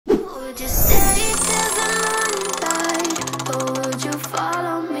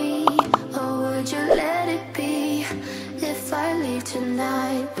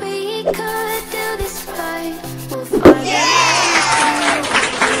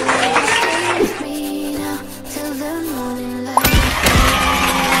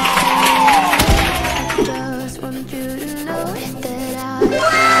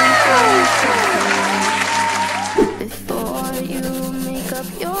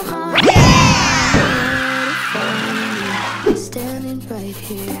Standing right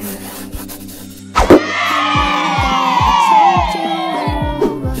here.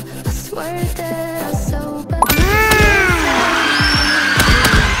 I swear that I'm sober.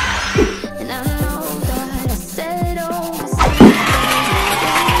 And I know that I said all the same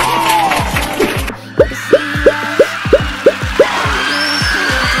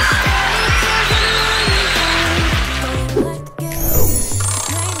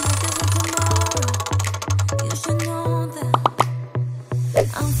you should know that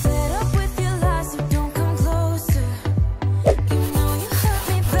I'm fed up with your lies, so don't come closer. You know you hurt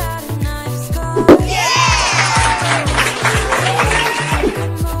me bad and I have scars.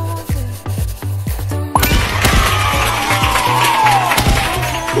 Come over, don't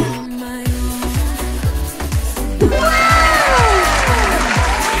on my own.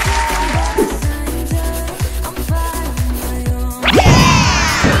 I'm fine on my own.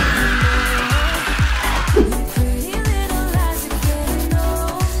 Pretty little lies are getting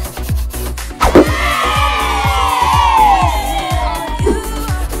old. You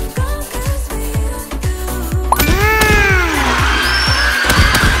are gone 'cause we are through.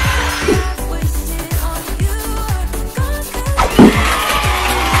 Wasted on you are gone 'cause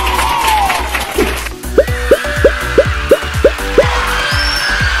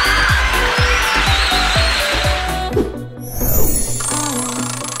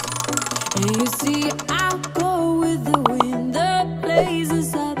and you see I go with the wind, the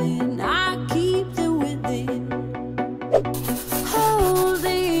blazes up and I keep them within.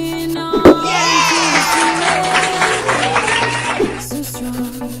 Holding on to the so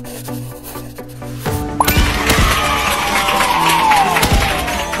strong.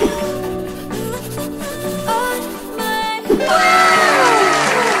 On my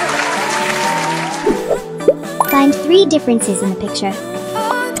Find 3 differences in the picture.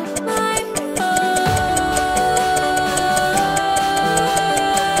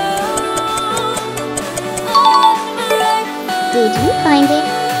 Did you find it?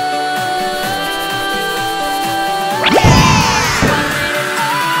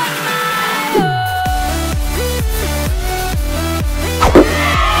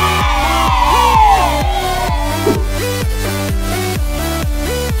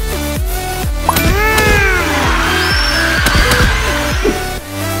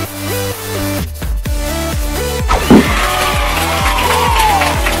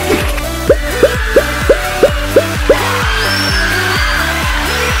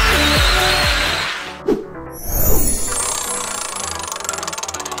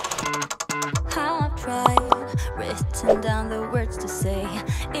 how I tried, written down the words to say.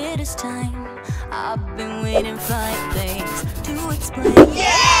 It is time. I've been waiting 5 days to explain.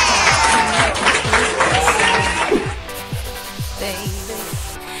 Baby,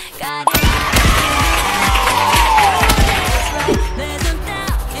 got it. There's no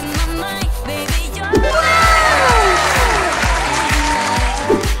doubt in my mind, baby, you're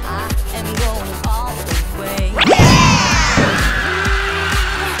I am going all the way.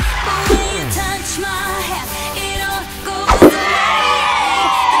 But when you touch my hair, it all goes away.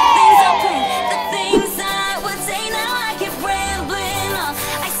 The things I plan, the things I would say, now I keep rambling on.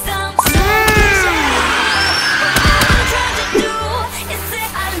 I sound so cliche. All I'm trying to do is say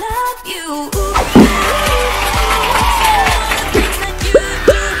I love you. Things that you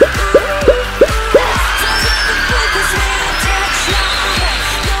do. Sounds like a fool 'cause when you touch my hair,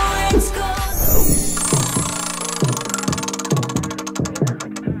 your words go.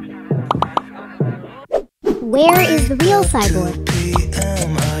 Where is the real cyborg?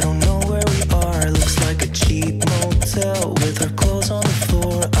 PM, I don't know where we are. Looks like a cheap motel with our clothes on the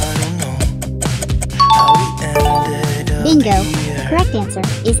floor. I don't know how we ended up Bingo. here. Correct answer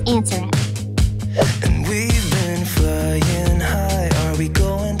is answer at. And we've been flying high. Are we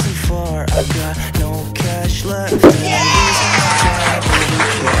going too far? I've got no cash left. And I'm losing my job over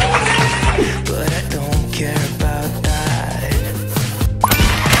here. But I don't care about that.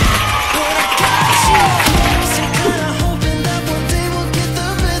 But I got you close and kinda hoping that one day we'll get the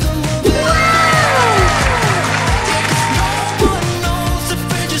rhythm of it. No one knows if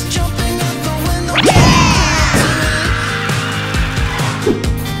we're just jumping up and when the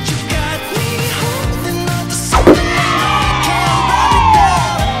you got me holding on to something I can't write it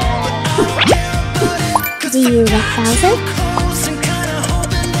down. But I don't care about it 'cause Do you like Bowser?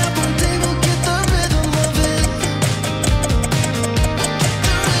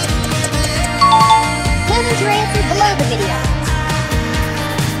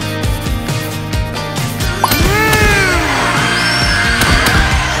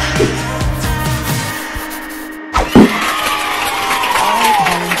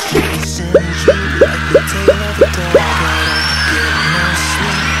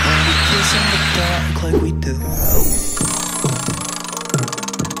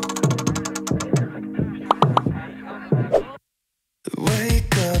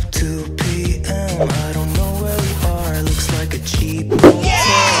 2 p.m. I don't know where we are. Looks like a cheap motel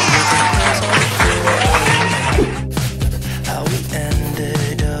with the pills on the floor. How we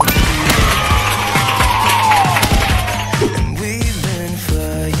ended up here. And we've been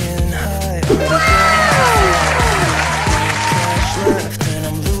flying high. Are we going cash left and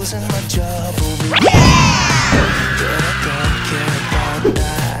I'm losing my job over here. But I don't care about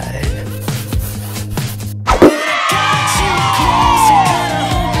that. But I got you close and kinda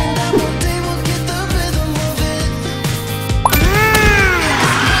hoping that one day we'll get the rhythm of it.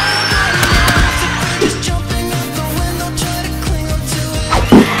 Just jumping out the window, try to cling onto it.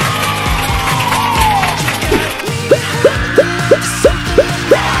 You got me holding on to something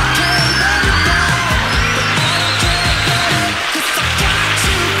that I can't let it go. Cause I got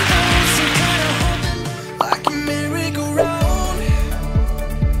you close and kinda hoping like a merry-go-round.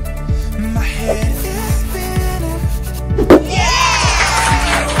 My head is spinning.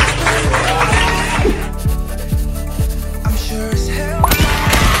 I'm sure as hell.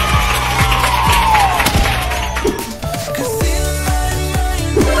 Cause in my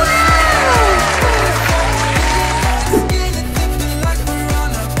mind, skin is dipping like we're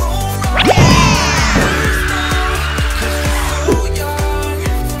on a roll. Cause we're so young.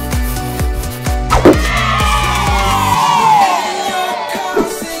 In your car,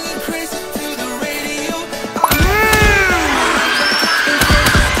 singing crazy through the radio.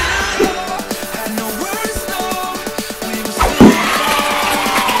 Had no words, no. We were so young.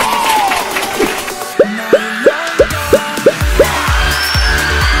 Now you're long gone.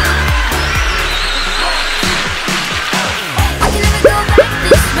 We can never go back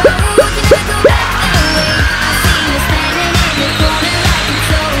this road. We can never go back that way. I see you standing in the corner like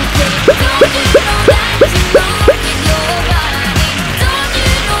it's okay. Don't you know that you move with your body? Don't you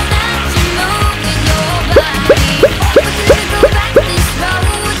know that you move with your body? We can never go back this road.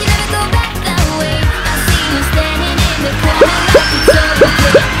 We can never go back that way. I see you standing in the corner like it's okay.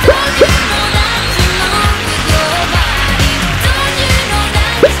 Don't you know that you move with your body? Don't you know that you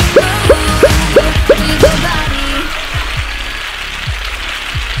move with your body?